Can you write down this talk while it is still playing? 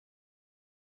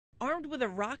Armed with a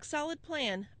rock-solid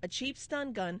plan, a cheap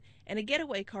stun gun, and a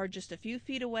getaway car just a few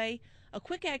feet away, a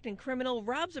quick-acting criminal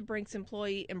robs a Brinks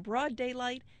employee in broad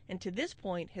daylight and to this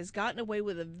point has gotten away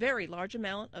with a very large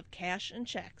amount of cash and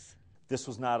checks. This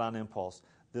was not on impulse.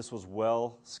 This was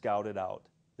well scouted out.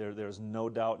 There's no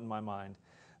doubt in my mind.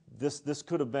 This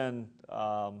could have been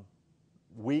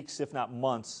weeks, if not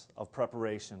months, of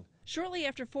preparation. Shortly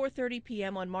after 4:30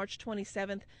 p.m. on March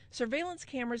 27th, surveillance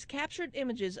cameras captured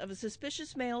images of a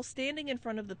suspicious male standing in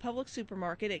front of the Publix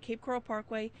supermarket at Cape Coral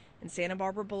Parkway and Santa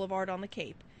Barbara Boulevard on the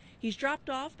Cape. He's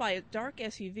dropped off by a dark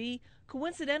SUV.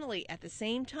 Coincidentally, at the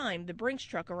same time, the Brinks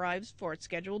truck arrives for its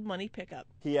scheduled money pickup.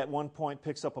 He at one point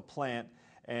picks up a plant,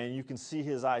 and you can see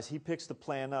his eyes. He picks the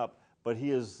plant up, but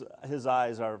his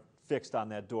eyes are fixed on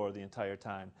that door the entire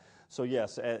time. So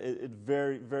yes, it's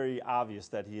very, very obvious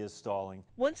that he is stalling.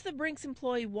 Once the Brinks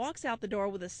employee walks out the door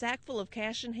with a sack full of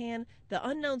cash in hand, the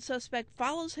unknown suspect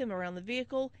follows him around the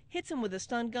vehicle, hits him with a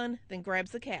stun gun, then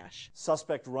grabs the cash.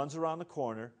 Suspect runs around the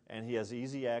corner, and he has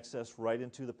easy access right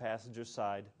into the passenger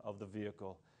side of the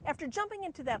vehicle. After jumping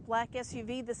into that black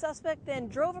SUV, the suspect then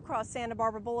drove across Santa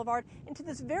Barbara Boulevard into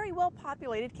this very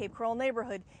well-populated Cape Coral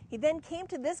neighborhood. He then came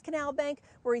to this canal bank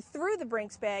where he threw the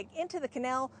Brinks bag into the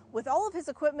canal with all of his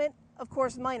equipment, of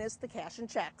course minus the cash and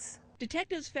checks.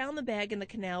 Detectives found the bag in the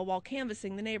canal while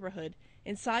canvassing the neighborhood.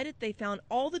 Inside it, they found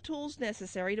all the tools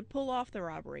necessary to pull off the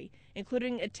robbery,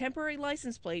 including a temporary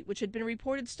license plate which had been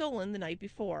reported stolen the night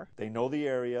before. They know the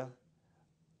area,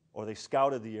 or they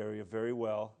scouted the area very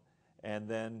well. And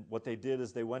then what they did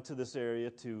is they went to this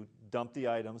area to dump the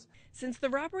items. Since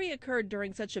the robbery occurred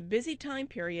during such a busy time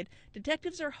period,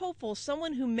 detectives are hopeful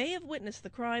someone who may have witnessed the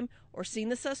crime or seen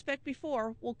the suspect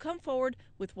before will come forward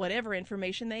with whatever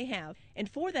information they have. And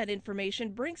for that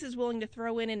information, Brinks is willing to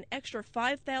throw in an extra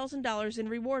 $5,000 in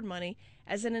reward money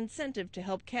as an incentive to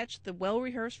help catch the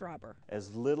well-rehearsed robber.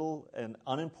 As little and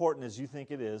unimportant as you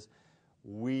think it is,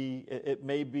 it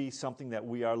may be something that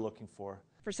we are looking for.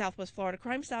 For Southwest Florida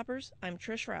Crimestoppers, I'm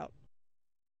Trish Rout.